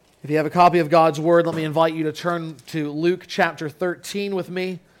If you have a copy of God's Word, let me invite you to turn to Luke chapter 13 with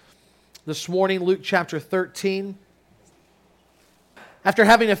me. This morning, Luke chapter 13. After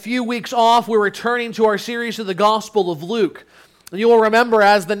having a few weeks off, we're returning to our series of the Gospel of Luke. And you will remember,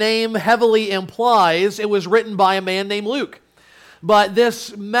 as the name heavily implies, it was written by a man named Luke. But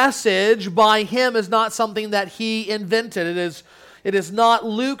this message by him is not something that he invented. It is not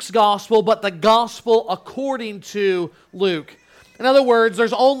Luke's gospel, but the gospel according to Luke. In other words,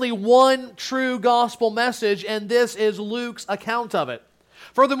 there's only one true gospel message, and this is Luke's account of it.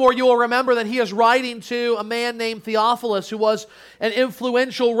 Furthermore, you will remember that he is writing to a man named Theophilus, who was an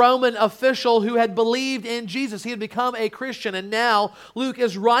influential Roman official who had believed in Jesus. He had become a Christian, and now Luke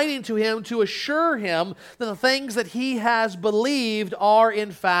is writing to him to assure him that the things that he has believed are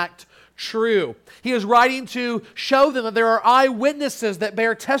in fact true. He is writing to show them that there are eyewitnesses that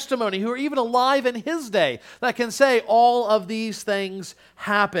bear testimony, who are even alive in his day, that can say all of these things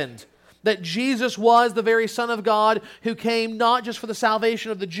happened. That Jesus was the very Son of God who came not just for the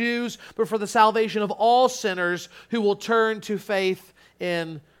salvation of the Jews, but for the salvation of all sinners who will turn to faith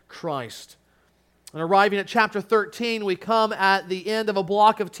in Christ. And arriving at chapter 13, we come at the end of a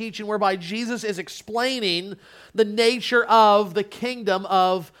block of teaching whereby Jesus is explaining the nature of the kingdom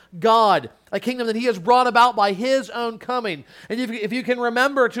of God, a kingdom that he has brought about by his own coming. And if you can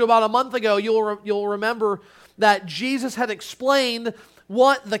remember to about a month ago, you'll remember that Jesus had explained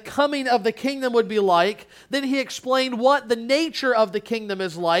what the coming of the kingdom would be like. Then he explained what the nature of the kingdom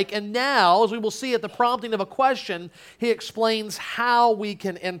is like. And now, as we will see at the prompting of a question, he explains how we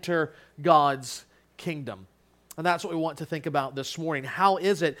can enter God's kingdom. And that's what we want to think about this morning. How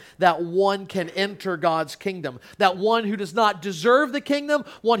is it that one can enter God's kingdom? That one who does not deserve the kingdom,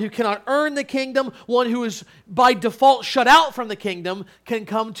 one who cannot earn the kingdom, one who is by default shut out from the kingdom, can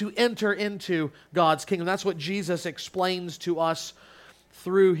come to enter into God's kingdom. That's what Jesus explains to us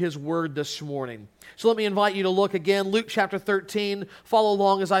through his word this morning. So let me invite you to look again, Luke chapter 13. Follow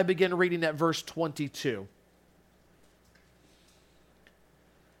along as I begin reading at verse 22.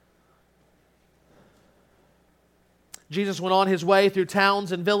 Jesus went on his way through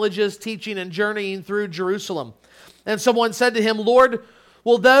towns and villages, teaching and journeying through Jerusalem. And someone said to him, "Lord,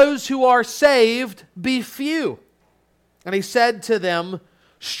 will those who are saved be few?" And he said to them,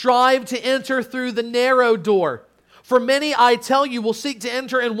 "Strive to enter through the narrow door. For many, I tell you, will seek to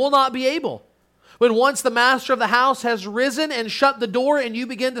enter and will not be able. When once the master of the house has risen and shut the door, and you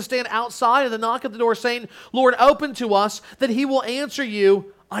begin to stand outside and knock at the door, saying, 'Lord, open to us,' then he will answer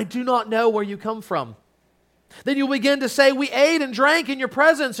you, 'I do not know where you come from.' Then you'll begin to say, 'We ate and drank in your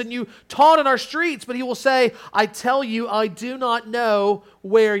presence, and you taught in our streets.' But he will say, 'I tell you, I do not know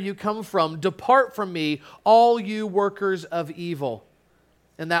where you come from. Depart from me, all you workers of evil.'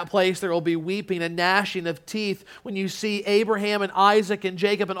 In that place there will be weeping and gnashing of teeth when you see Abraham and Isaac and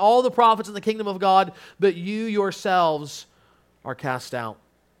Jacob and all the prophets in the kingdom of God, but you yourselves are cast out.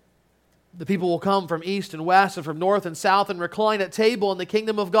 The people will come from east and west and from north and south and recline at table in the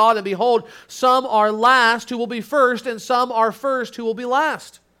kingdom of God. And behold, some are last who will be first, and some are first who will be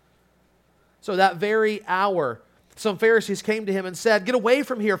last." So that very hour, some Pharisees came to him and said, "Get away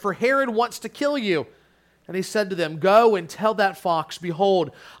from here, for Herod wants to kill you." And he said to them, "Go and tell that fox,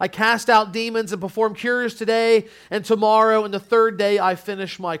 behold, I cast out demons and perform cures today and tomorrow, and the third day I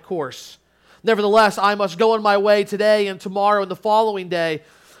finish my course. Nevertheless, I must go on my way today and tomorrow and the following day.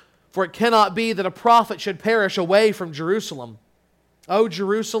 For it cannot be that a prophet should perish away from Jerusalem. O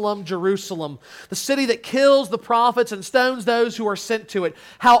Jerusalem, Jerusalem, the city that kills the prophets and stones those who are sent to it.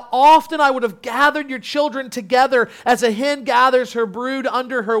 How often I would have gathered your children together as a hen gathers her brood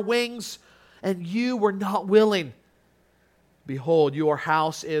under her wings, and you were not willing. Behold, your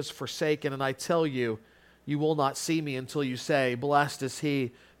house is forsaken, and I tell you, you will not see me until you say, 'Blessed is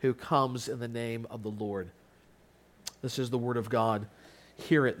he who comes in the name of the Lord.'" This is the word of God.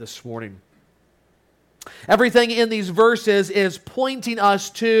 Hear it this morning. Everything in these verses is pointing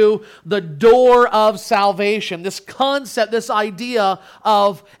us to the door of salvation. This concept, this idea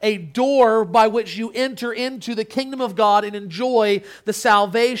of a door by which you enter into the kingdom of God and enjoy the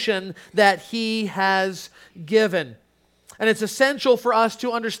salvation that he has given. And it's essential for us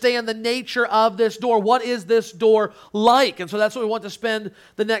to understand the nature of this door. What is this door like? And so that's what we want to spend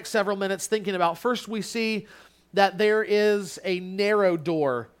the next several minutes thinking about. First, we see that there is a narrow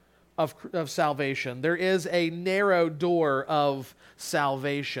door of salvation. There is a narrow door of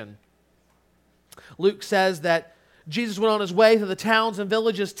salvation. Luke says that Jesus went on his way through the towns and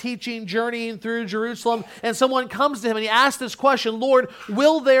villages, teaching, journeying through Jerusalem, and someone comes to him and he asks this question, "Lord,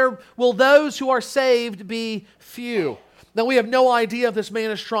 will those who are saved be few?" Now, we have no idea if this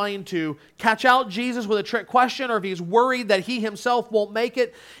man is trying to catch out Jesus with a trick question or if he's worried that he himself won't make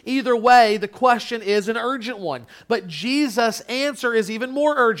it. Either way, the question is an urgent one. But Jesus' answer is even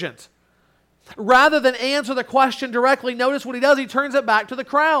more urgent. Rather than answer the question directly, notice what he does. He turns it back to the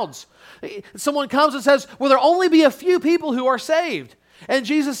crowds. Someone comes and says, will there only be a few people who are saved? And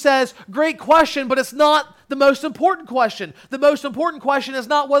Jesus says, great question, but it's not the most important question. The most important question is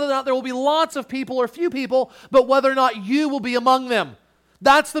not whether or not there will be lots of people or few people, but whether or not you will be among them.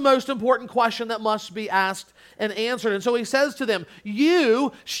 That's the most important question that must be asked and answered. And so he says to them,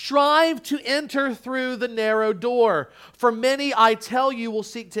 you strive to enter through the narrow door. For many, I tell you, will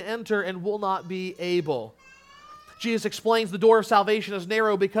seek to enter and will not be able. Jesus explains the door of salvation is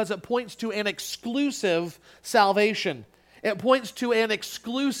narrow because it points to an exclusive salvation. It points to an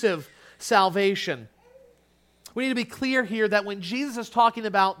exclusive salvation. We need to be clear here that when Jesus is talking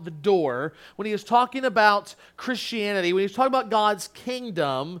about the door, when he is talking about Christianity, when he's talking about God's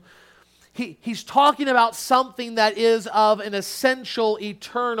kingdom, he's talking about something that is of an essential,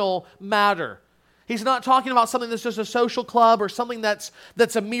 eternal matter. He's not talking about something that's just a social club or something that's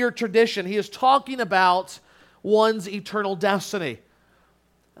a mere tradition. He is talking about one's eternal destiny.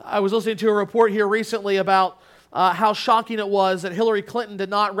 I was listening to a report here recently about how shocking it was that Hillary Clinton did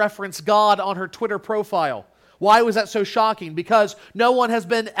not reference God on her Twitter profile. Why was that so shocking? Because no one has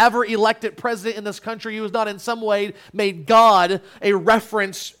been ever elected president in this country who has not in some way made God a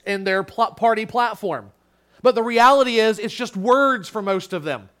reference in their party platform. But the reality is, it's just words for most of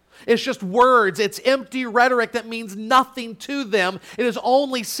them. It's just words. It's empty rhetoric that means nothing to them. It is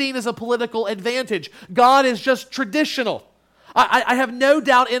only seen as a political advantage. God is just traditional. I have no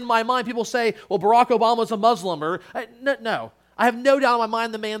doubt in my mind, people say, well, Barack Obama's a Muslim. No. I have no doubt in my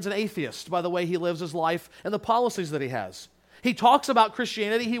mind the man's an atheist by the way he lives his life and the policies that he has. He talks about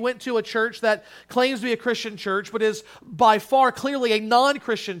Christianity. He went to a church that claims to be a Christian church, but is by far clearly a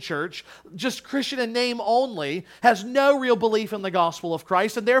non-Christian church, just Christian in name only, has no real belief in the gospel of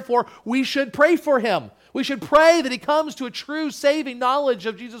Christ, and therefore we should pray for him. We should pray that he comes to a true saving knowledge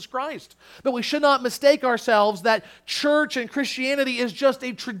of Jesus Christ. But we should not mistake ourselves that church and Christianity is just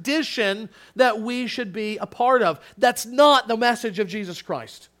a tradition that we should be a part of. That's not the message of Jesus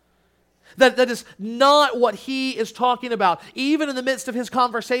Christ. That is not what he is talking about. Even in the midst of his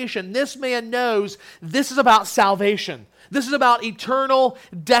conversation, this man knows this is about salvation. This is about eternal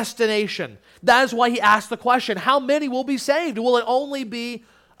destination. That is why he asked the question, how many will be saved? Will it only be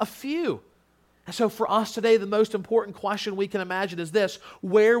a few? And so for us today, the most important question we can imagine is this: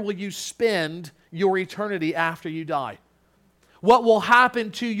 where will you spend your eternity after you die? What will happen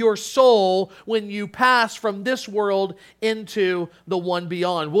to your soul when you pass from this world into the one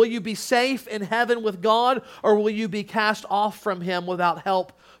beyond? Will you be safe in heaven with God, or will you be cast off from him without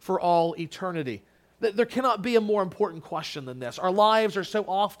help for all eternity? There cannot be a more important question than this. Our lives are so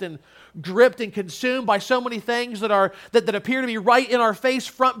often gripped and consumed by so many things that appear to be right in our face,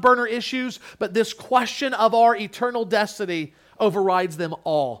 front burner issues, but this question of our eternal destiny overrides them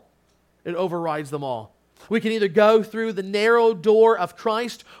all. It overrides them all. We can either go through the narrow door of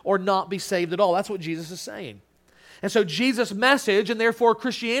Christ or not be saved at all. That's what Jesus is saying. And so Jesus' message, and therefore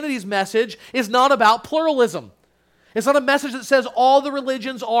Christianity's message, is not about pluralism. It's not a message that says all the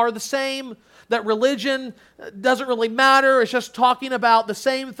religions are the same, that religion doesn't really matter, it's just talking about the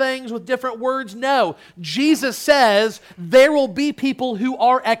same things with different words. No, Jesus says there will be people who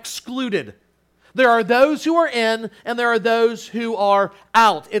are excluded. There are those who are in, and there are those who are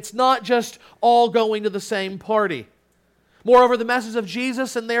out. It's not just all going to the same party. Moreover, the message of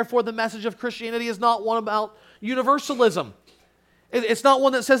Jesus, and therefore the message of Christianity, is not one about universalism. It's not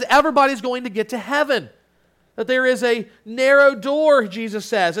one that says everybody's going to get to heaven. That there is a narrow door, Jesus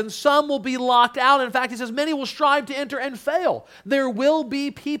says, and some will be locked out. In fact, he says many will strive to enter and fail. There will be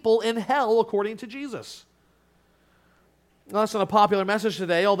people in hell, according to Jesus. Now, that's not a popular message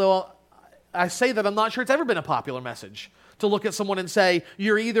today, although I say that I'm not sure it's ever been a popular message to look at someone and say,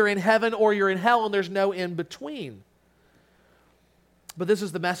 you're either in heaven or you're in hell, and there's no in between. But this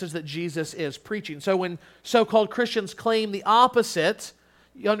is the message that Jesus is preaching. So when so-called Christians claim the opposite,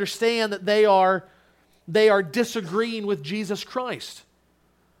 you understand that they are disagreeing with Jesus Christ.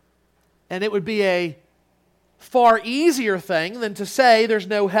 And it would be a far easier thing than to say there's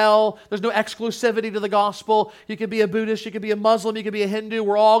no hell, there's no exclusivity to the gospel. You could be a Buddhist, you could be a Muslim, you could be a Hindu.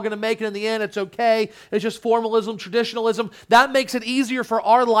 We're all going to make it in the end. It's okay. It's just formalism, traditionalism. That makes it easier for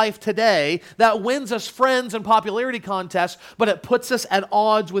our life today. That wins us friends in popularity contests, but it puts us at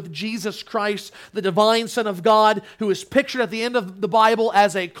odds with Jesus Christ, the divine Son of God, who is pictured at the end of the Bible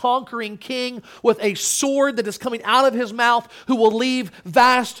as a conquering king with a sword that is coming out of his mouth, who will leave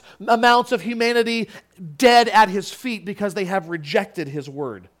vast amounts of humanity dead at his feet because they have rejected his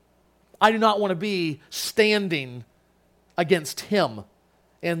word. I do not want to be standing against him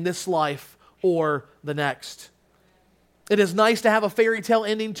in this life or the next. It is nice to have a fairy tale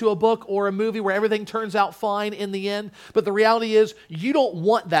ending to a book or a movie where everything turns out fine in the end, but the reality is you don't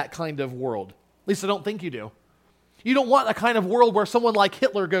want that kind of world. At least I don't think you do. You don't want a kind of world where someone like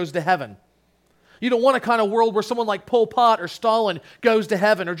Hitler goes to heaven. You don't want a kind of world where someone like Pol Pot or Stalin goes to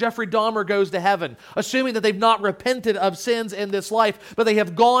heaven or Jeffrey Dahmer goes to heaven, assuming that they've not repented of sins in this life, but they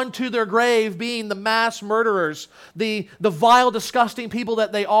have gone to their grave being the mass murderers, the vile, disgusting people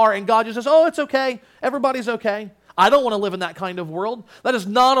that they are, and God just says, oh, it's okay. Everybody's okay. I don't want to live in that kind of world. That is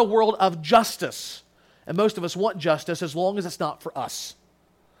not a world of justice. And most of us want justice as long as it's not for us.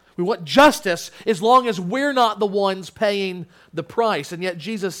 We want justice as long as we're not the ones paying the price. And yet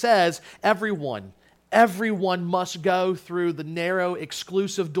Jesus says everyone must go through the narrow,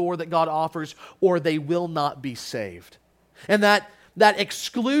 exclusive door that God offers, or they will not be saved. And that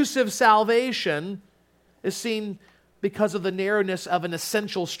exclusive salvation is seen because of the narrowness of an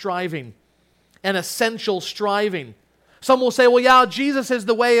essential striving. An essential striving. Some will say, well, yeah, Jesus is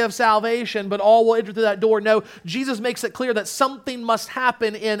the way of salvation, but all will enter through that door. No, Jesus makes it clear that something must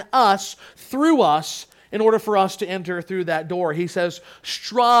happen in us, through us, in order for us to enter through that door. He says,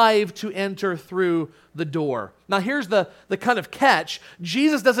 strive to enter through the door. Now, here's the kind of catch.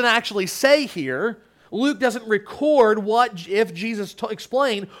 Jesus doesn't actually say here, Luke doesn't record if Jesus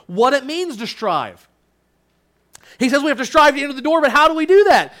explained what it means to strive. He says we have to strive to enter the door, but how do we do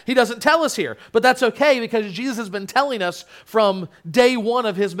that? He doesn't tell us here. But that's okay because Jesus has been telling us from day one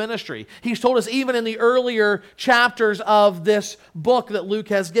of his ministry. He's told us even in the earlier chapters of this book that Luke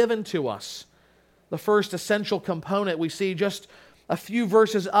has given to us. The first essential component we see just a few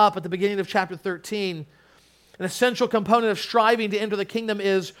verses up at the beginning of chapter 13. An essential component of striving to enter the kingdom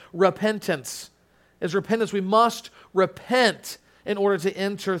is repentance. We must repent in order to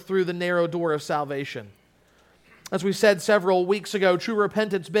enter through the narrow door of salvation. As we said several weeks ago, true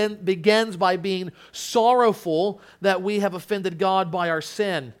repentance begins by being sorrowful that we have offended God by our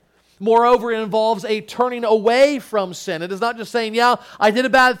sin. Moreover, it involves a turning away from sin. It is not just saying, yeah, I did a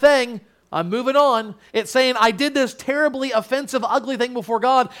bad thing, I'm moving on. It's saying, I did this terribly offensive, ugly thing before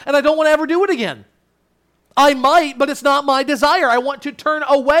God, and I don't want to ever do it again. I might, but it's not my desire. I want to turn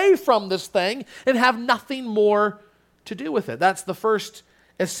away from this thing and have nothing more to do with it. That's the first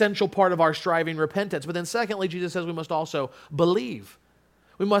essential part of our striving repentance. But then secondly, Jesus says we must also believe.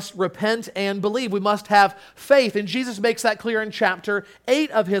 We must repent and believe. We must have faith. And Jesus makes that clear in chapter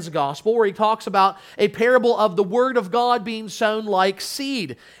 8 of his gospel, where he talks about a parable of the word of God being sown like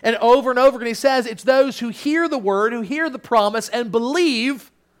seed. And over again he says it's those who hear the word, who hear the promise and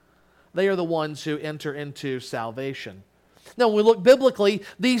believe, they are the ones who enter into salvation. Now, when we look biblically,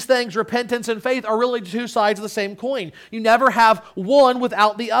 these things, repentance and faith, are really two sides of the same coin. You never have one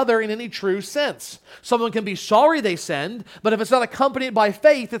without the other in any true sense. Someone can be sorry they sinned, but if it's not accompanied by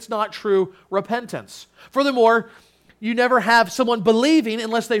faith, it's not true repentance. Furthermore, you never have someone believing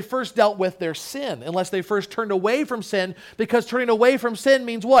unless they first dealt with their sin, unless they first turned away from sin, because turning away from sin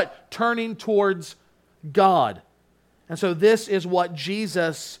means what? Turning towards God. And so this is what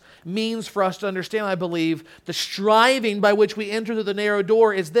Jesus means for us to understand, I believe. The striving by which we enter through the narrow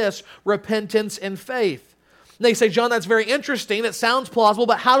door is this: repentance and faith. And they say, John, that's very interesting. It sounds plausible,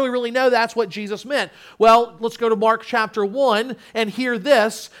 but how do we really know that's what Jesus meant? Well, let's go to Mark chapter 1 and hear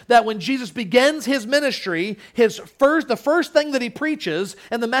this, that when Jesus begins his ministry, the first thing that he preaches,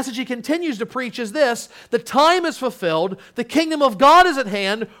 and the message he continues to preach is this: the time is fulfilled, the kingdom of God is at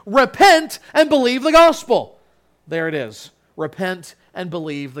hand, repent and believe the gospel. There it is. Repent and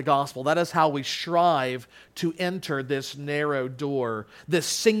believe the gospel. That is how we strive to enter this narrow door, this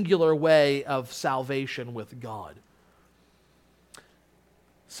singular way of salvation with God.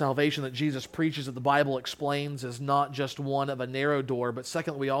 Salvation that Jesus preaches, that the Bible explains, is not just one of a narrow door, but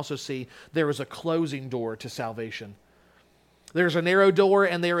secondly, we also see there is a closing door to salvation. There's a narrow door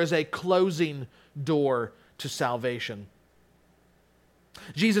and there is a closing door to salvation.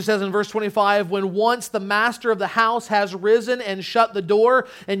 Jesus says in verse 25, when once the master of the house has risen and shut the door,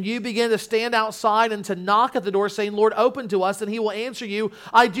 and you begin to stand outside and to knock at the door, saying, Lord, open to us, and he will answer you,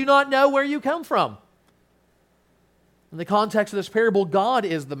 I do not know where you come from. In the context of this parable, God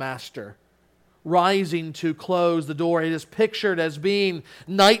is the master, rising to close the door. It is pictured as being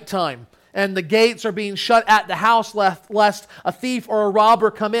nighttime, and the gates are being shut at the house lest a thief or a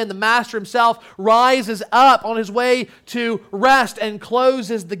robber come in. The master himself rises up on his way to rest and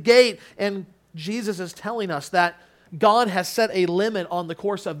closes the gate. And Jesus is telling us that God has set a limit on the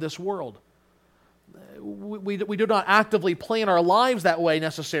course of this world. We do not actively plan our lives that way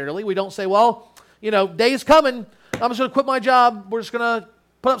necessarily. We don't say, well, day's coming. I'm just going to quit my job. We're just going to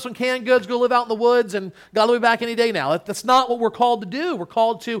put up some canned goods, go live out in the woods, and God will be back any day now. That's not what we're called to do. We're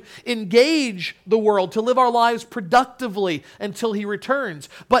called to engage the world, to live our lives productively until He returns.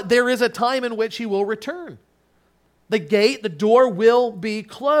 But there is a time in which He will return. The door will be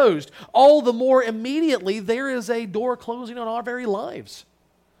closed. All the more immediately, there is a door closing on our very lives.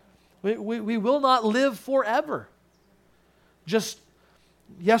 We will not live forever. Just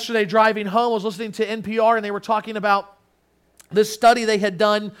yesterday driving home, I was listening to NPR, and they were talking about this study they had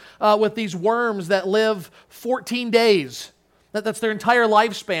done with these worms that live 14 days. That's their entire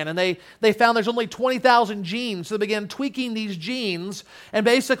lifespan. And they found there's only 20,000 genes. So they began tweaking these genes and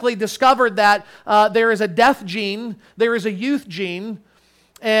basically discovered that there is a death gene, there is a youth gene,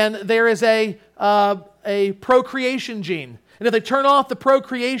 and there is a procreation gene. And if they turn off the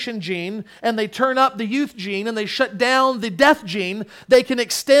procreation gene and they turn up the youth gene and they shut down the death gene, they can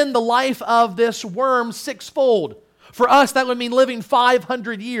extend the life of this worm sixfold. For us, that would mean living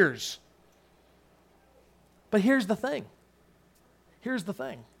 500 years. But here's the thing. You're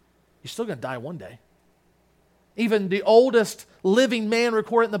still going to die one day. Even the oldest living man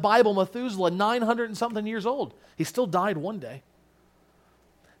recorded in the Bible, Methuselah, 900 and something years old, he still died one day.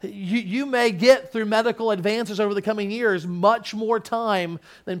 You may get, through medical advances over the coming years, much more time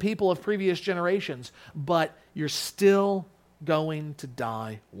than people of previous generations, but you're still going to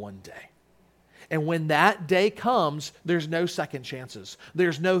die one day. And when that day comes, there's no second chances.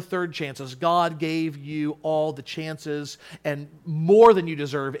 There's no third chances. God gave you all the chances and more than you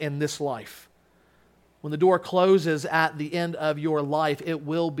deserve in this life. When the door closes at the end of your life, it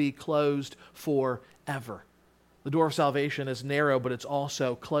will be closed forever. The door of salvation is narrow, but it's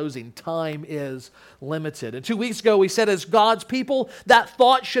also closing. Time is limited. And 2 weeks ago, we said as God's people, that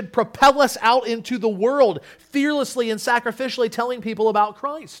thought should propel us out into the world, fearlessly and sacrificially telling people about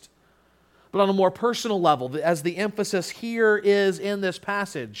Christ. But on a more personal level, as the emphasis here is in this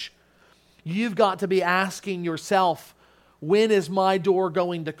passage, you've got to be asking yourself, when is my door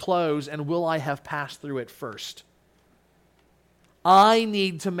going to close and will I have passed through it first? I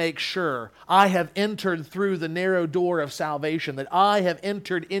need to make sure I have entered through the narrow door of salvation, that I have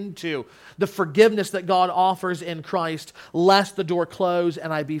entered into the forgiveness that God offers in Christ, lest the door close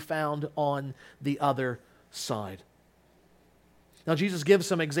and I be found on the other side. Now, Jesus gives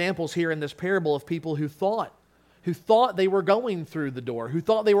some examples here in this parable of people who thought they were going through the door, who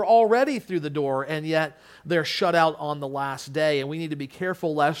thought they were already through the door, and yet they're shut out on the last day. And we need to be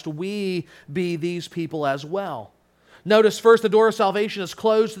careful lest we be these people as well. Notice first, the door of salvation is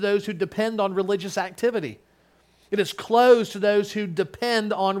closed to those who depend on religious activity. It is closed to those who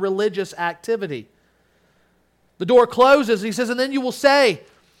depend on religious activity. The door closes, he says, and then you will say,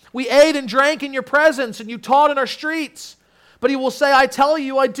 we ate and drank in your presence, and you taught in our streets. But he will say, I tell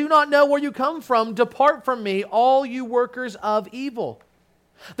you, I do not know where you come from. Depart from me, all you workers of evil.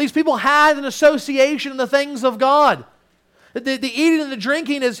 These people had an association in the things of God. The eating and the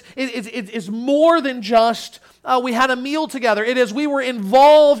drinking is more than just we had a meal together. It is we were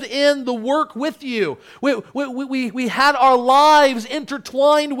involved in the work with you. We had our lives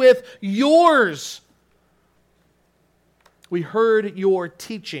intertwined with yours. We heard your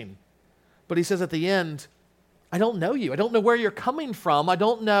teaching. But he says at the end, I don't know you. I don't know where you're coming from. I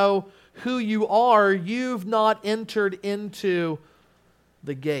don't know who you are. You've not entered into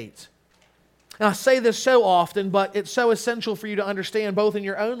the gate. And I say this so often, but it's so essential for you to understand both in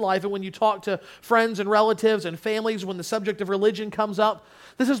your own life and when you talk to friends and relatives and families when the subject of religion comes up.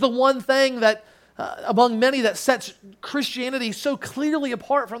 This is the one thing that, among many, that sets Christianity so clearly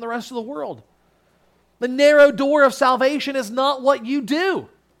apart from the rest of the world. The narrow door of salvation is not what you do.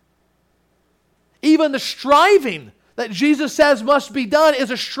 Even the striving that Jesus says must be done is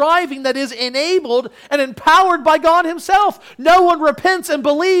a striving that is enabled and empowered by God Himself. No one repents and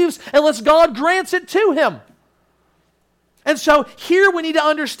believes unless God grants it to him. And so here we need to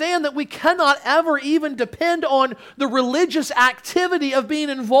understand that we cannot ever even depend on the religious activity of being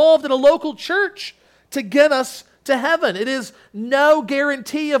involved in a local church to get us to heaven. It is no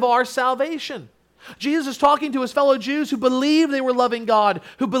guarantee of our salvation. Jesus is talking to his fellow Jews who believed they were loving God,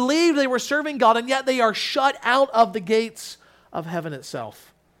 who believed they were serving God, and yet they are shut out of the gates of heaven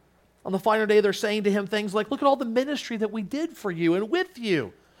itself. On the final day, they're saying to him things like, look at all the ministry that we did for you and with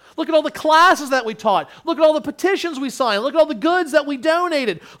you. Look at all the classes that we taught. Look at all the petitions we signed. Look at all the goods that we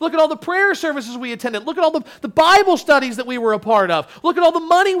donated. Look at all the prayer services we attended. Look at all the Bible studies that we were a part of. Look at all the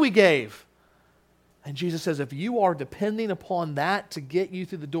money we gave. And Jesus says, if you are depending upon that to get you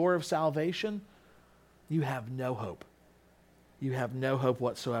through the door of salvation, you have no hope. You have no hope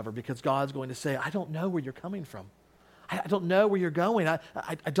whatsoever, because God's going to say, I don't know where you're coming from. I don't know where you're going. I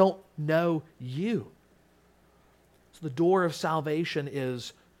don't know you. So the door of salvation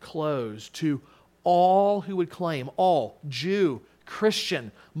is closed to all who would claim, all, Jew,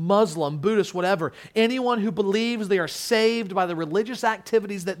 Christian, Muslim, Buddhist, whatever, anyone who believes they are saved by the religious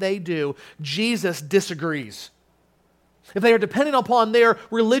activities that they do, Jesus disagrees. If they are dependent upon their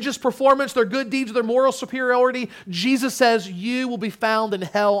religious performance, their good deeds, their moral superiority, Jesus says you will be found in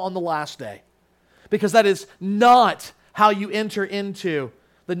hell on the last day. Because that is not how you enter into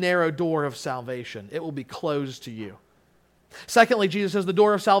the narrow door of salvation. It will be closed to you. Secondly, Jesus says the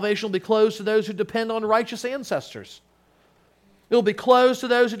door of salvation will be closed to those who depend on righteous ancestors. It will be closed to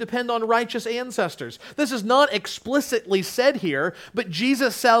those who depend on righteous ancestors. This is not explicitly said here, but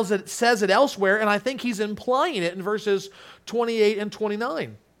Jesus says it elsewhere, and I think he's implying it in verses 28 and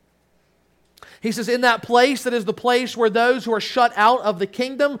 29. He says, in that place that is the place where those who are shut out of the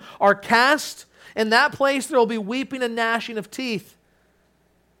kingdom are cast, in that place there will be weeping and gnashing of teeth.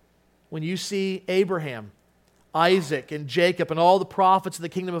 When you see Abraham, Isaac, and Jacob, and all the prophets of the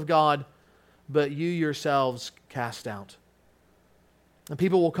kingdom of God, but you yourselves cast out. And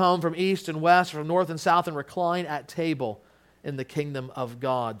people will come from east and west, from north and south, and recline at table in the kingdom of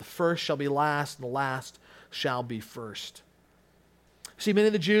God. The first shall be last, and the last shall be first. See, many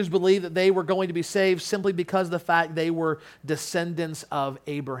of the Jews believed that they were going to be saved simply because of the fact they were descendants of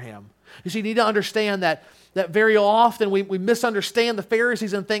Abraham. You see, you need to understand that very often we misunderstand the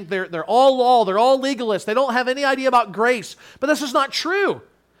Pharisees and think they're all law, they're all legalists, they don't have any idea about grace. But this is not true.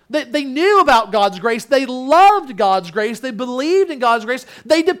 They knew about God's grace. They loved God's grace. They believed in God's grace.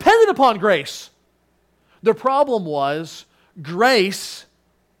 They depended upon grace. The problem was grace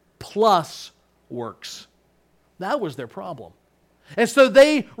plus works. That was their problem. And so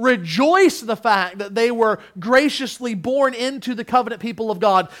they rejoiced in the fact that they were graciously born into the covenant people of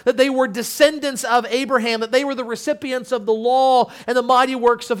God, that they were descendants of Abraham, that they were the recipients of the law and the mighty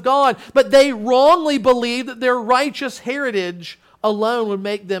works of God. But they wrongly believed that their righteous heritage alone would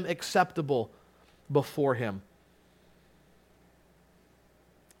make them acceptable before Him.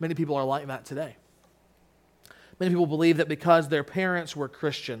 Many people are like that today. Many people believe that because their parents were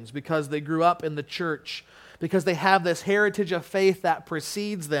Christians, because they grew up in the church, because they have this heritage of faith that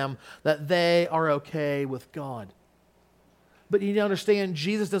precedes them, that they are okay with God. But you need to understand,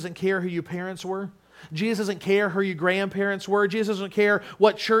 Jesus doesn't care who your parents were. Jesus doesn't care who your grandparents were. Jesus doesn't care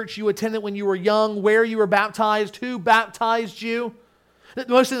what church you attended when you were young, where you were baptized, who baptized you. The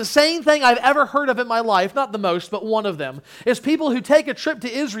most insane thing I've ever heard of in my life, not the most, but one of them, is people who take a trip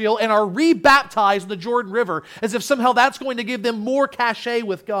to Israel and are rebaptized in the Jordan River as if somehow that's going to give them more cachet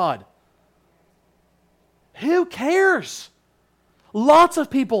with God. Who cares? Lots of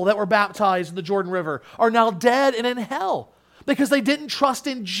people that were baptized in the Jordan River are now dead and in hell because they didn't trust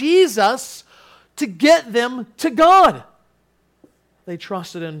in Jesus to get them to God. They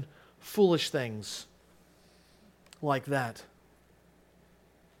trusted in foolish things like that.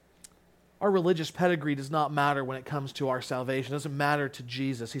 Our religious pedigree does not matter when it comes to our salvation. It doesn't matter to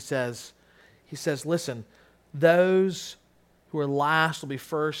Jesus. He says, listen, those who are last will be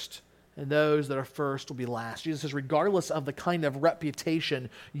first, and those that are first will be last. Jesus says, regardless of the kind of reputation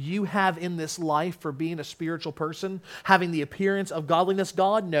you have in this life for being a spiritual person, having the appearance of godliness,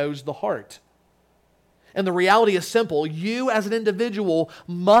 God knows the heart. And the reality is simple. You as an individual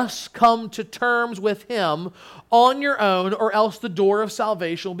must come to terms with Him on your own, or else the door of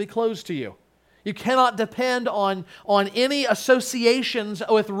salvation will be closed to you. You cannot depend on any associations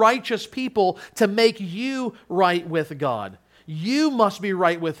with righteous people to make you right with God. You must be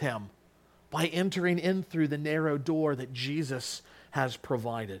right with Him by entering in through the narrow door that Jesus has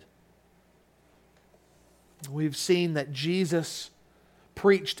provided. We've seen that Jesus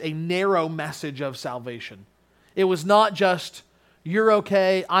preached a narrow message of salvation. It was not just, you're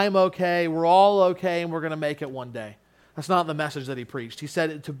okay, I'm okay, we're all okay, and we're going to make it one day. That's not the message that He preached. He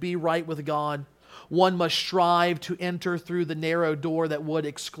said to be right with God, one must strive to enter through the narrow door that would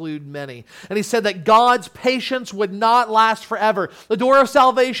exclude many. And He said that God's patience would not last forever. The door of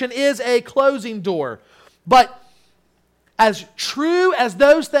salvation is a closing door. But as true as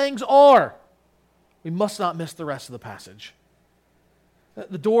those things are, we must not miss the rest of the passage.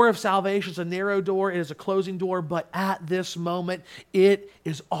 The door of salvation is a narrow door. It is a closing door. But at this moment, it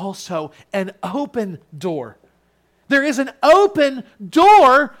is also an open door. There is an open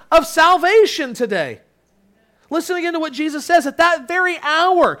door of salvation today. Listen again to what Jesus says. At that very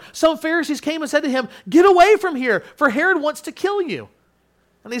hour, some Pharisees came and said to Him, "Get away from here, for Herod wants to kill you."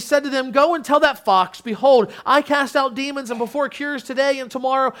 And He said to them, "Go and tell that fox, behold, I cast out demons and before cures today and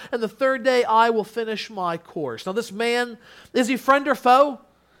tomorrow, and the third day I will finish my course." Now this man, is he friend or foe?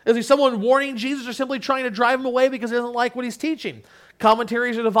 Is he someone warning Jesus or simply trying to drive him away because he doesn't like what he's teaching?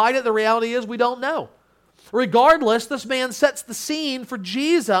 Commentaries are divided. The reality is we don't know. Regardless, this man sets the scene for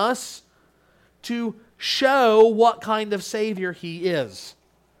Jesus to show what kind of Savior he is.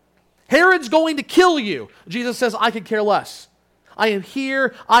 Herod's going to kill you. Jesus says, I could care less. I am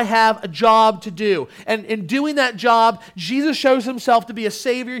here. I have a job to do. And in doing that job, Jesus shows himself to be a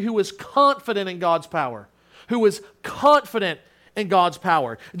Savior who is confident in God's power. Who is confident in God's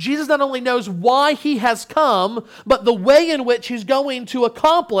power. Jesus not only knows why he has come, but the way in which he's going to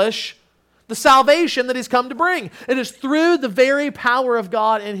accomplish the salvation that he's come to bring. It is through the very power of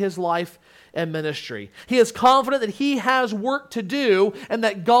God in his life and ministry. He is confident that he has work to do and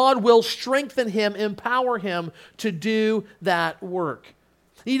that God will strengthen him, empower him to do that work.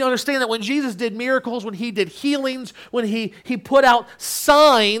 You need to understand that when Jesus did miracles, when he did healings, when he put out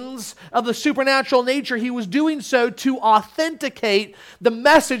signs of the supernatural nature, he was doing so to authenticate the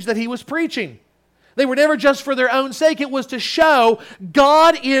message that he was preaching. They were never just for their own sake. It was to show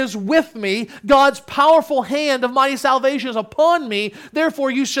God is with me. God's powerful hand of mighty salvation is upon me. Therefore,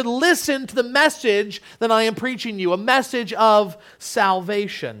 you should listen to the message that I am preaching you, a message of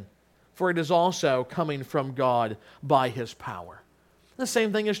salvation. For it is also coming from God by his power. The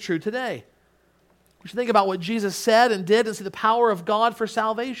same thing is true today. We should think about what Jesus said and did and see the power of God for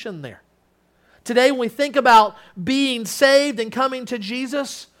salvation there. Today, when we think about being saved and coming to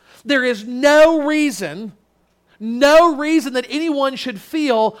Jesus, there is no reason that anyone should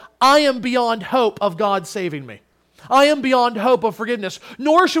feel, I am beyond hope of God saving me. I am beyond hope of forgiveness.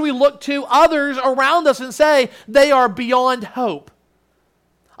 Nor should we look to others around us and say they are beyond hope.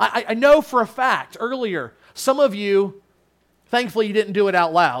 I know for a fact earlier, some of you, thankfully you didn't do it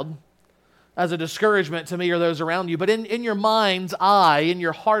out loud as a discouragement to me or those around you, but in your mind's eye, in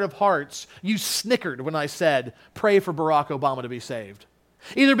your heart of hearts, you snickered when I said, pray for Barack Obama to be saved.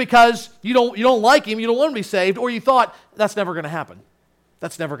 Either because you don't like him, you don't want him to be saved, or you thought, that's never going to happen.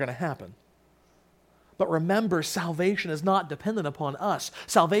 That's never going to happen. But remember, salvation is not dependent upon us.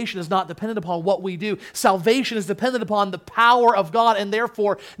 Salvation is not dependent upon what we do. Salvation is dependent upon the power of God, and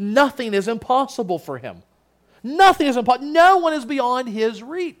therefore nothing is impossible for him. Nothing is impossible. No one is beyond his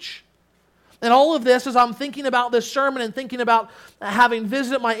reach. And all of this, as I'm thinking about this sermon and thinking about having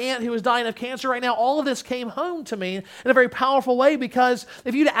visited my aunt who is dying of cancer right now, all of this came home to me in a very powerful way, because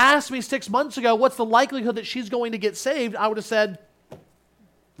if you'd asked me 6 months ago, what's the likelihood that she's going to get saved, I would have said,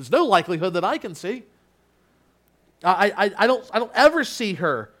 there's no likelihood that I can see. I don't ever see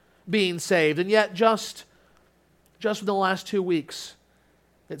her being saved. And yet just within the last 2 weeks,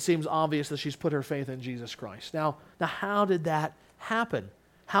 it seems obvious that she's put her faith in Jesus Christ. Now how did that happen?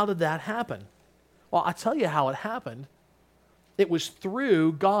 How did that happen? Well, I'll tell you how it happened. It was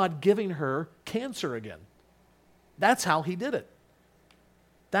through God giving her cancer again. That's how he did it.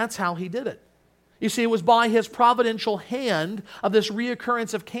 That's how he did it. You see, it was by his providential hand of this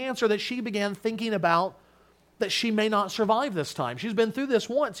reoccurrence of cancer that she began thinking about that she may not survive this time. She's been through this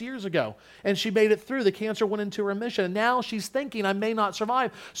once years ago, and she made it through. The cancer went into remission, and now she's thinking, I may not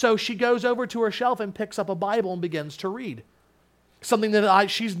survive. So she goes over to her shelf and picks up a Bible and begins to read. Something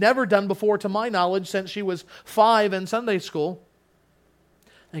that she's never done before, to my knowledge, since she was 5 in Sunday school.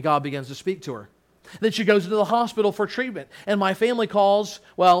 And God begins to speak to her. Then she goes into the hospital for treatment. And my family calls,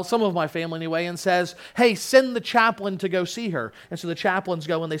 well, some of my family anyway, and says, hey, send the chaplain to go see her. And so the chaplains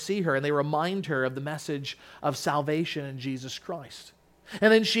go and they see her, and they remind her of the message of salvation in Jesus Christ.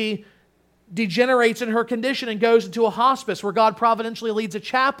 And then she degenerates in her condition and goes into a hospice where God providentially leads a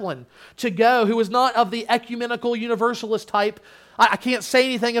chaplain to go who is not of the ecumenical universalist type. I can't say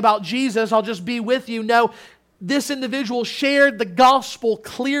anything about Jesus, I'll just be with you. No, this individual shared the gospel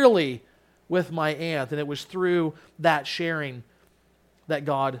clearly with my aunt, and it was through that sharing that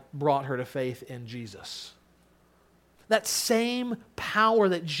God brought her to faith in Jesus. That same power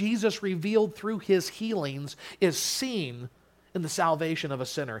that Jesus revealed through his healings is seen in the salvation of a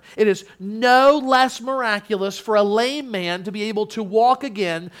sinner. It is no less miraculous for a lame man to be able to walk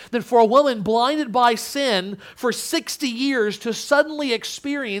again than for a woman blinded by sin for 60 years to suddenly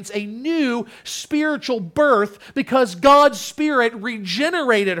experience a new spiritual birth because God's Spirit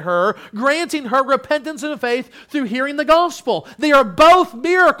regenerated her, granting her repentance and faith through hearing the gospel. They are both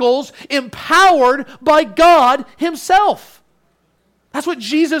miracles empowered by God himself. That's what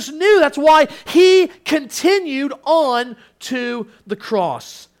Jesus knew. That's why he continued on to the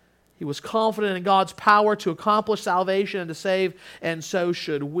cross. He was confident in God's power to accomplish salvation and to save, and so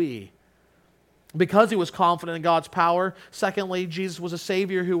should we. Because he was confident in God's power, secondly, Jesus was a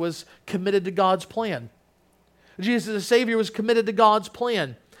Savior who was committed to God's plan. Jesus is a Savior who was committed to God's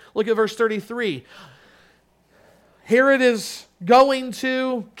plan. Look at verse 33. Herod is going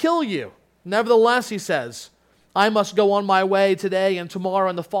to kill you. Nevertheless, he says, I must go on my way today and tomorrow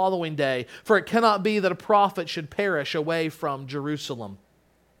and the following day, for it cannot be that a prophet should perish away from Jerusalem.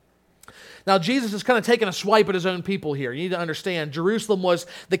 Now, Jesus is kind of taking a swipe at his own people here. You need to understand, Jerusalem was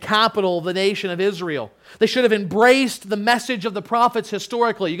the capital of the nation of Israel. They should have embraced the message of the prophets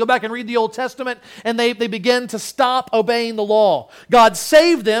historically. You go back and read the Old Testament, and they begin to stop obeying the law. God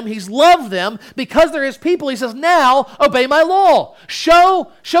saved them. He's loved them. Because they're his people, he says, now obey my law.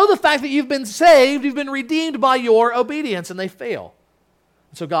 Show the fact that you've been saved, you've been redeemed by your obedience, and they fail.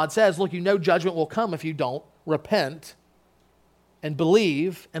 So God says, look, you know judgment will come if you don't repent and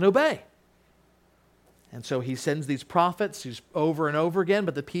believe and obey. And so he sends these prophets over and over again,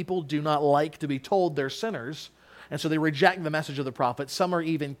 but the people do not like to be told they're sinners, and so they reject the message of the prophets. Some are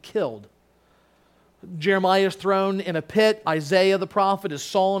even killed. Jeremiah is thrown in a pit. Isaiah the prophet is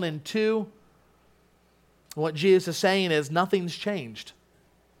sawn in two. What Jesus is saying is nothing's changed.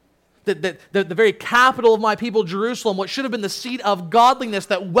 The very capital of my people, Jerusalem, what should have been the seat of godliness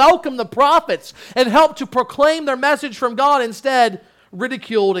that welcomed the prophets and helped to proclaim their message from God, instead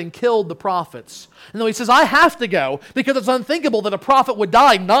ridiculed and killed the prophets. And though he says, I have to go because it's unthinkable that a prophet would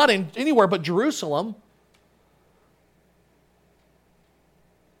die not in anywhere but Jerusalem.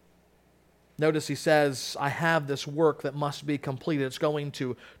 Notice he says, I have this work that must be completed. It's going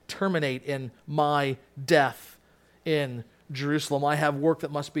to terminate in my death in Jerusalem. I have work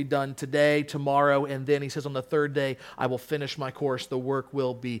that must be done today, tomorrow, and then he says on the third day, I will finish my course. The work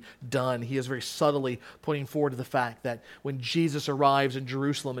will be done. He is very subtly pointing forward to the fact that when Jesus arrives in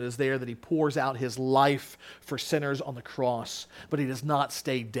Jerusalem, it is there that he pours out his life for sinners on the cross. But he does not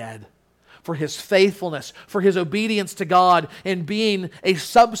stay dead. For his faithfulness, for his obedience to God, and being a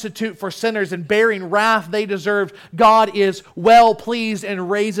substitute for sinners and bearing wrath they deserved, God is well pleased and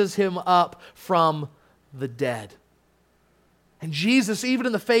raises him up from the dead. And Jesus, even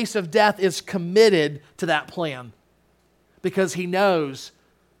in the face of death, is committed to that plan because he knows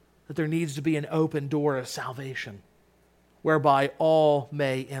that there needs to be an open door of salvation whereby all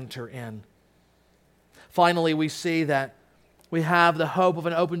may enter in. Finally, we see that we have the hope of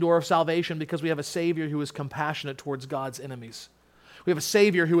an open door of salvation because we have a Savior who is compassionate towards God's enemies. We have a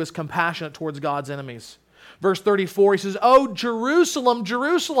Savior who is compassionate towards God's enemies. Verse 34, he says, Oh, Jerusalem,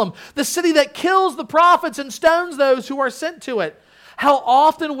 Jerusalem, the city that kills the prophets and stones those who are sent to it. How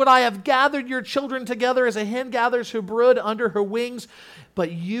often would I have gathered your children together as a hen gathers her brood under her wings,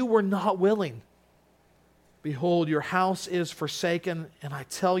 but you were not willing. Behold, your house is forsaken, and I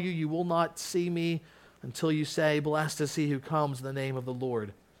tell you, you will not see me until you say, Blessed is he who comes in the name of the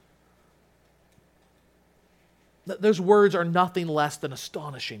Lord. Those words are nothing less than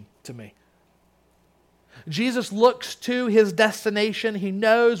astonishing to me. Jesus looks to his destination. He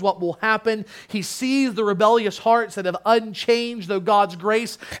knows what will happen. He sees the rebellious hearts that have unchanged, though God's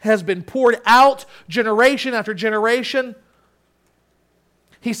grace has been poured out generation after generation.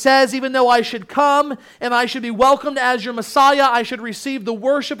 He says, even though I should come and I should be welcomed as your Messiah, I should receive the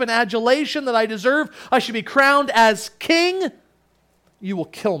worship and adulation that I deserve, I should be crowned as king, you will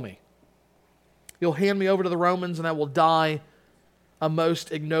kill me. You'll hand me over to the Romans and I will die a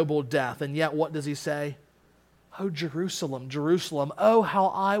most ignoble death. And yet, what does he say? Oh, Jerusalem, Jerusalem, oh, how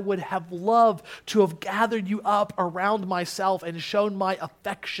I would have loved to have gathered you up around myself and shown my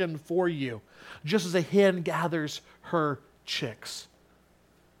affection for you, just as a hen gathers her chicks.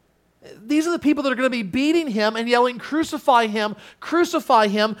 These are the people that are going to be beating him and yelling, crucify him,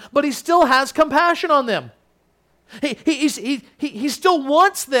 but he still has compassion on them. He still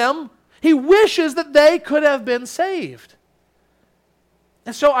wants them. He wishes that they could have been saved.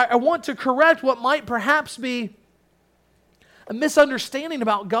 And so I want to correct what might perhaps be a misunderstanding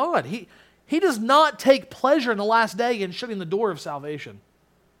about God. He does not take pleasure in the last day in shutting the door of salvation.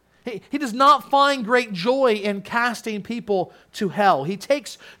 He does not find great joy in casting people to hell. He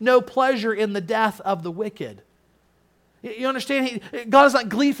takes no pleasure in the death of the wicked. You understand? God is not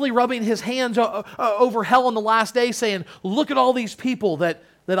gleefully rubbing his hands over hell on the last day saying, look at all these people that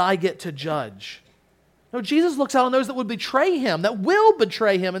I get to judge. No, Jesus looks out on those that would betray him, that will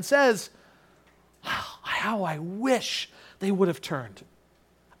betray him, and says, how I wish they would have turned.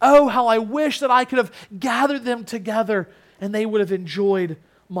 Oh, how I wish that I could have gathered them together and they would have enjoyed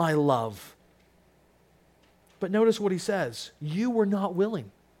my love. But notice what he says. You were not willing.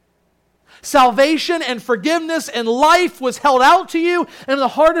 Salvation and forgiveness and life was held out to you, and in the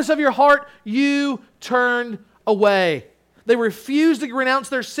hardness of your heart, you turned away. They refused to renounce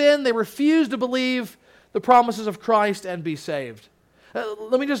their sin. They refused to believe the promises of Christ and be saved.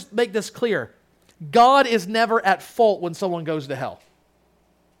 Let me just make this clear. God is never at fault when someone goes to hell.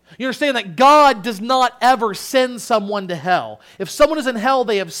 You understand that God does not ever send someone to hell. If someone is in hell,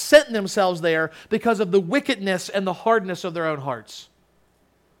 they have sent themselves there because of the wickedness and the hardness of their own hearts.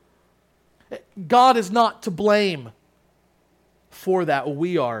 God is not to blame for that.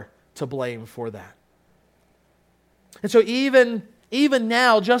 We are to blame for that. And so even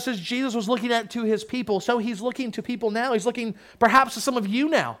now, just as Jesus was looking to his people, so he's looking to people now. He's looking perhaps to some of you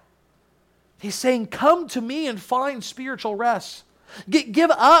now. He's saying, come to me and find spiritual rest. Give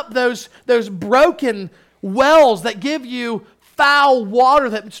up those broken wells that give you foul water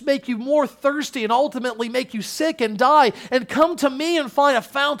that make you more thirsty and ultimately make you sick and die. And come to me and find a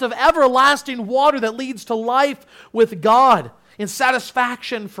fount of everlasting water that leads to life with God in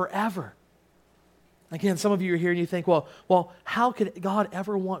satisfaction forever. Again, some of you are here and you think, well, how could God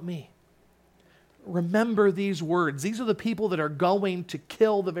ever want me? Remember these words. These are the people that are going to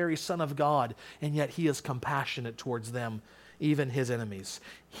kill the very Son of God, and yet he is compassionate towards them, even his enemies.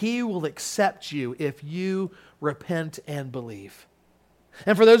 He will accept you if you repent and believe.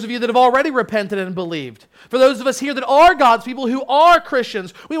 And for those of you that have already repented and believed, for those of us here that are God's people, who are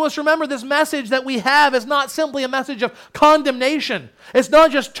Christians, we must remember this message that we have is not simply a message of condemnation. It's not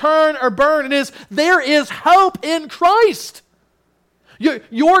just turn or burn. It is, there is hope in Christ.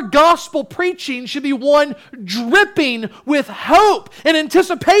 Your gospel preaching should be one dripping with hope and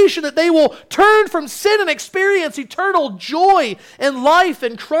anticipation that they will turn from sin and experience eternal joy and life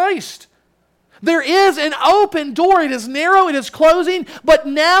in Christ. There is an open door. It is narrow, it is closing, but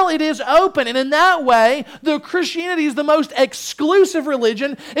now it is open. And in that way, though Christianity is the most exclusive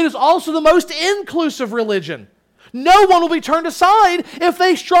religion, it is also the most inclusive religion. No one will be turned aside if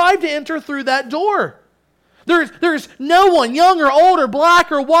they strive to enter through that door. There's no one, young or old or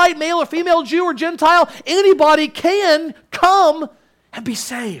black or white, male or female, Jew or Gentile, anybody can come and be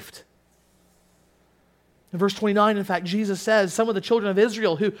saved. In verse 29, in fact, Jesus says, some of the children of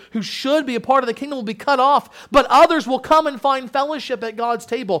Israel who should be a part of the kingdom will be cut off, but others will come and find fellowship at God's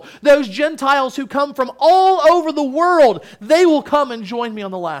table. Those Gentiles who come from all over the world, they will come and join me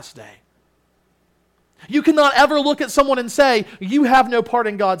on the last day. You cannot ever look at someone and say, you have no part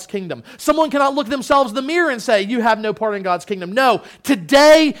in God's kingdom. Someone cannot look at themselves in the mirror and say, you have no part in God's kingdom. No,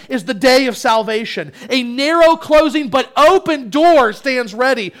 today is the day of salvation. A narrow closing but open door stands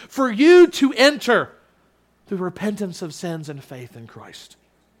ready for you to enter through repentance of sins and faith in Christ.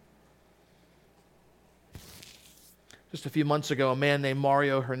 Just a few months ago, a man named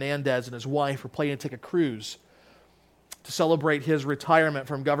Mario Hernandez and his wife were planning to take a cruise to celebrate his retirement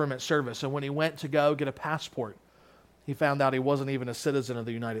from government service. And when he went to go get a passport, he found out he wasn't even a citizen of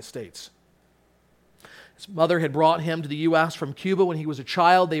the United States. His mother had brought him to the U.S. from Cuba when he was a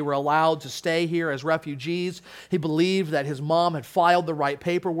child. They were allowed to stay here as refugees. He believed that his mom had filed the right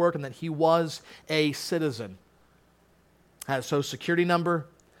paperwork and that he was a citizen. Had a social security number.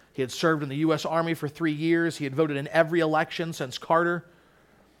 He had served in the U.S. Army for 3 years. He had voted in every election since Carter.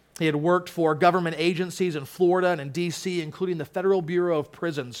 He had worked for government agencies in Florida and in D.C., including the Federal Bureau of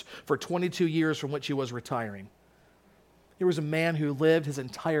Prisons, for 22 years from which he was retiring. He was a man who lived his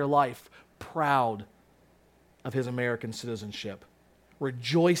entire life proud of his American citizenship,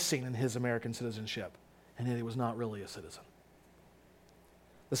 rejoicing in his American citizenship, and yet he was not really a citizen.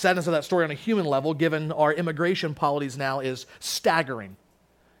 The sadness of that story on a human level, given our immigration policies now, is staggering,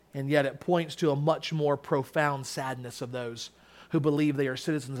 and yet it points to a much more profound sadness of those who believe they are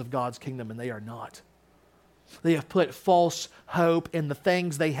citizens of God's kingdom, and they are not. They have put false hope in the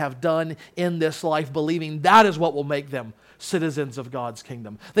things they have done in this life, believing that is what will make them citizens of God's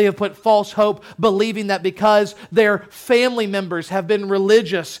kingdom. They have put false hope, believing that because their family members have been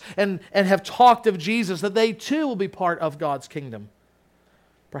religious and have talked of Jesus, that they too will be part of God's kingdom.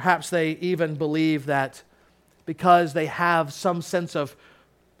 Perhaps they even believe that because they have some sense of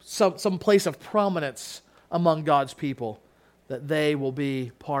some place of prominence among God's people, that they will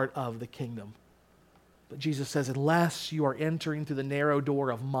be part of the kingdom. But Jesus says, unless you are entering through the narrow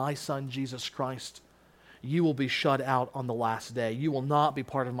door of my Son, Jesus Christ, you will be shut out on the last day. You will not be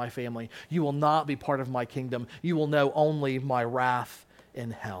part of my family. You will not be part of my kingdom. You will know only my wrath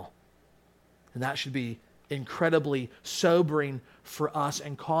in hell. And that should be incredibly sobering for us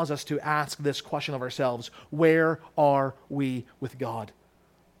and cause us to ask this question of ourselves: where are we with God?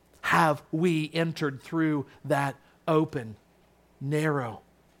 Have we entered through that open, narrow,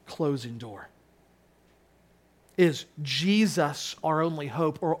 closing door? Is Jesus our only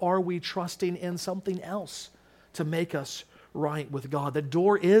hope, or are we trusting in something else to make us right with God? The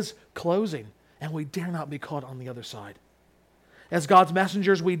door is closing, and we dare not be caught on the other side. As God's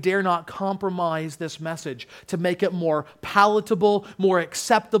messengers, we dare not compromise this message to make it more palatable, more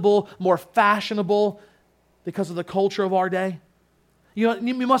acceptable, more fashionable because of the culture of our day.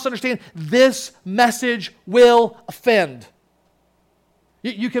 You must understand, this message will offend.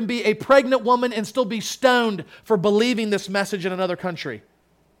 You can be a pregnant woman and still be stoned for believing this message in another country.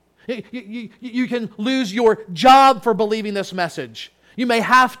 You can lose your job for believing this message. You may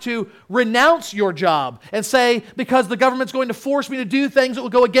have to renounce your job and say, because the government's going to force me to do things that will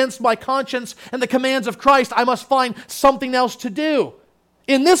go against my conscience and the commands of Christ, I must find something else to do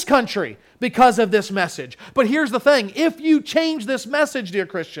in this country because of this message. But here's the thing. If you change this message, dear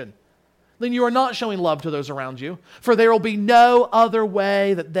Christian, then you are not showing love to those around you. For there will be no other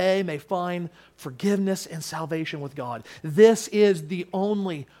way that they may find forgiveness and salvation with God. This is the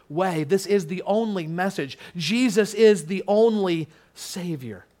only way. This is the only message. Jesus is the only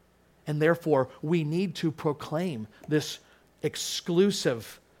Savior. And therefore, we need to proclaim this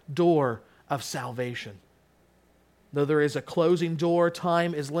exclusive door of salvation. Though there is a closing door,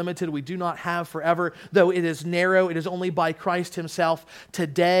 time is limited, we do not have forever. Though it is narrow, it is only by Christ Himself.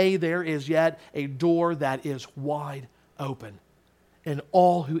 Today there is yet a door that is wide open, and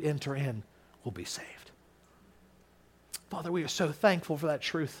all who enter in will be saved. Father, we are so thankful for that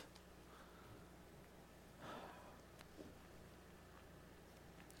truth.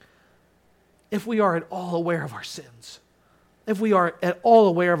 If we are at all aware of our sins, if we are at all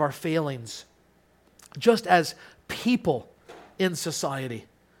aware of our failings, just as people in society,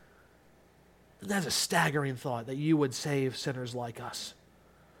 that's a staggering thought that you would save sinners like us.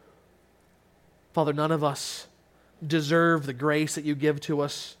 Father, none of us deserve the grace that you give to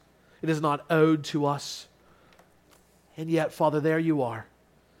us. It is not owed to us. And yet, Father, there you are.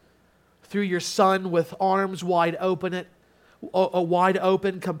 Through your Son with arms wide open,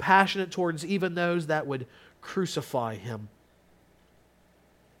 compassionate towards even those that would crucify Him.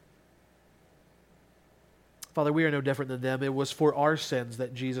 Father, we are no different than them. It was for our sins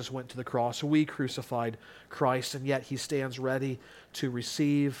that Jesus went to the cross. We crucified Christ, and yet He stands ready to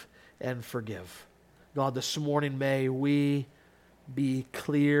receive and forgive. God, this morning may we be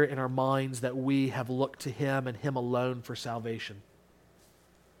clear in our minds that we have looked to Him and Him alone for salvation.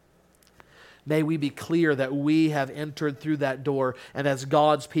 May we be clear that we have entered through that door, and as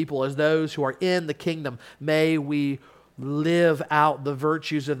God's people, as those who are in the kingdom, may we live out the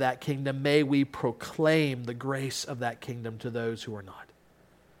virtues of that kingdom. May we proclaim the grace of that kingdom to those who are not.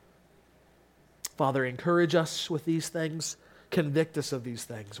 Father, encourage us with these things. Convict us of these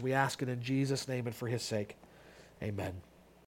things. We ask it in Jesus' name and for His sake. Amen.